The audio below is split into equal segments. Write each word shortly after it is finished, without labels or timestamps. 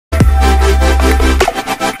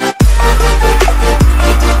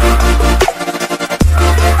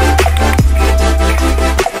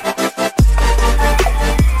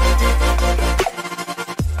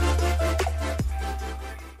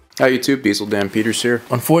Hi YouTube, Diesel Dan Peters here.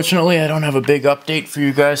 Unfortunately, I don't have a big update for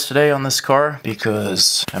you guys today on this car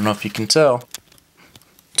because, I don't know if you can tell,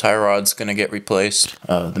 tie rod's gonna get replaced.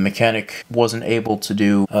 The mechanic wasn't able to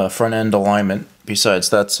do front end alignment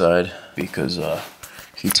besides that side because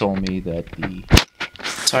he told me that the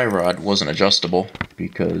tie rod wasn't adjustable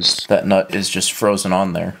because that nut is just frozen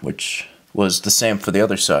on there, which was the same for the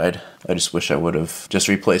other side. I just wish I would have just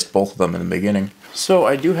replaced both of them in the beginning. So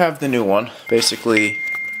I do have the new one. Basically,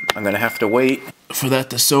 I'm gonna have to wait for that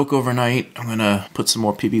to soak overnight. I'm gonna put some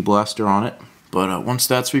more PB Blaster on it. But once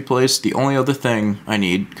that's replaced, the only other thing I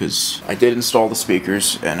need, because I did install the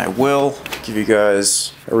speakers, and I will give you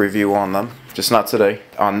guys a review on them, just not today.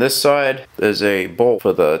 On this side, there's a bolt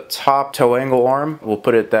for the top toe angle arm. We'll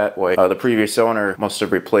put it that way. The previous owner must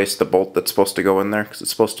have replaced the bolt that's supposed to go in there, because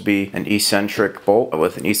it's supposed to be an eccentric bolt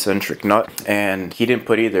with an eccentric nut, and he didn't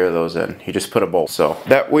put either of those in. He just put a bolt. So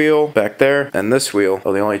that wheel back there and this wheel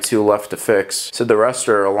are the only two left to fix. So the rest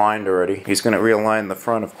are aligned already. He's going to realign the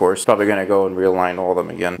front, of course. Probably going to go and realign all of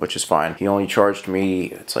them again, which is fine. He only charged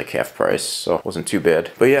me, it's like half price, so it wasn't too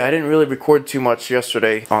bad. But yeah, I didn't really record too much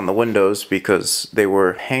yesterday on the windows because they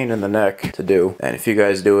were pain in the neck to do, and if you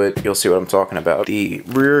guys do it, you'll see what I'm talking about. The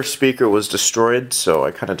rear speaker was destroyed, so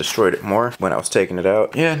I kind of destroyed it more when I was taking it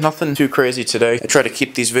out. Yeah, nothing too crazy today. I try to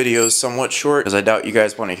keep these videos somewhat short because I doubt you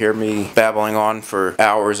guys want to hear me babbling on for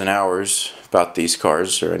hours and hours about these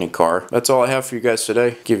cars or any car. That's all I have for you guys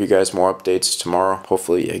today. Give you guys more updates tomorrow.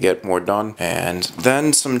 Hopefully I get more done, and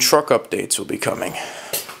then some truck updates will be coming.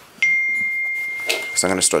 So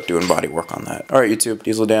I'm going to start doing body work on that. Alright YouTube,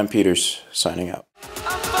 Diesel Dan Peters signing out.